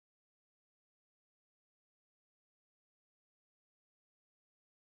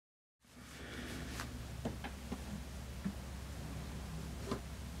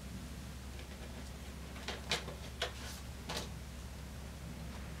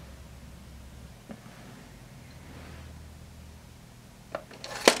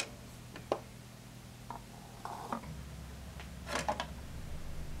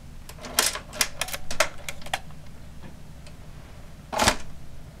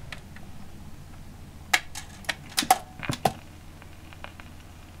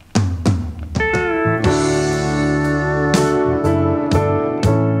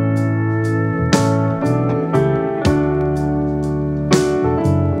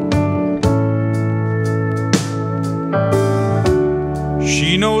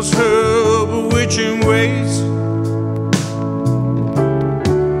knows her bewitching ways.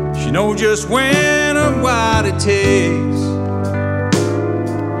 She knows just when and what it takes.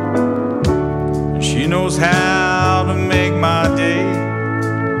 She knows how to make my day,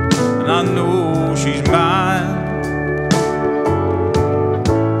 and I know she's mine.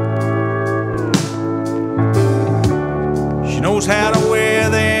 She knows how to wear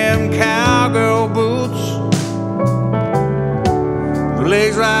them cowgirl boots, the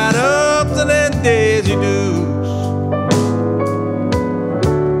legs right up to their daisy dukes.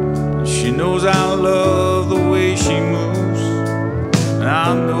 She knows I love the way she moves, and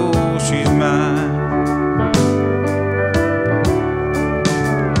I know she's mine.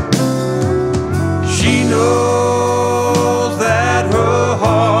 She knows that her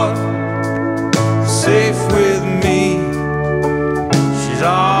heart is safe with me. She's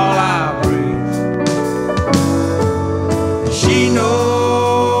all I breathe. She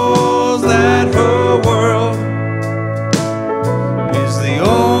knows that her world is the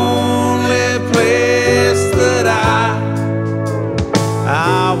only place that I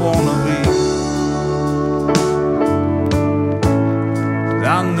wanna be. 'Cause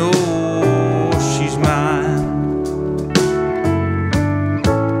I know she's mine.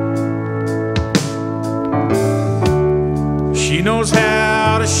 She knows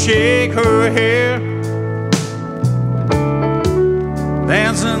how to shake her hair,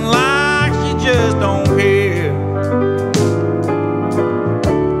 dancing like she just don't care.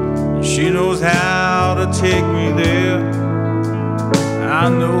 She knows how to take me there. I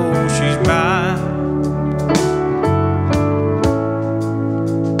know she's mine.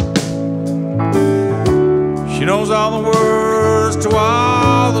 She knows all the words to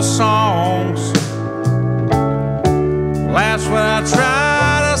all the songs, laughs when I try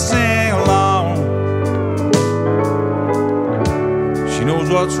to sing along. She knows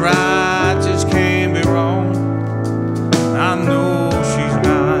what's right just can't be wrong. I know she's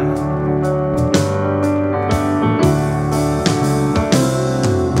mine.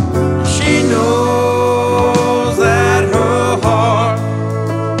 She knows that her heart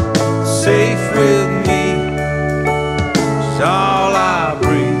is safe with me. She's all I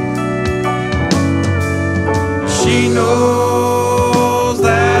breathe. She knows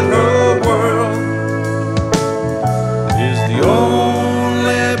that her world is the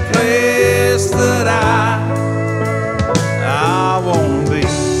only place that I wanna be.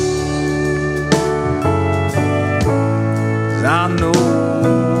 'Cause I know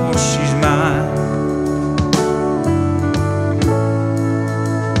she's mine.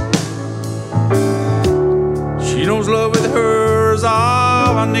 She knows love with her is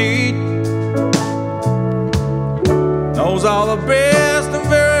all I need, knows all the best and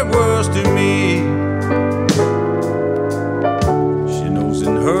very worst in me. She knows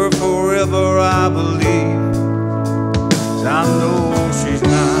in her forever I believe. 'Cause I know she's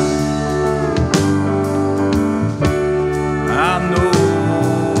mine. I know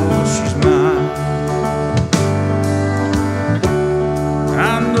she's mine.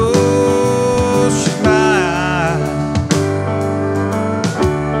 I know she's mine.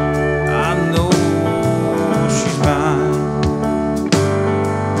 I know she's mine.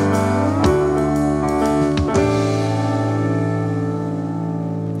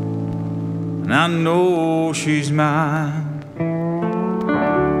 And I know she's mine.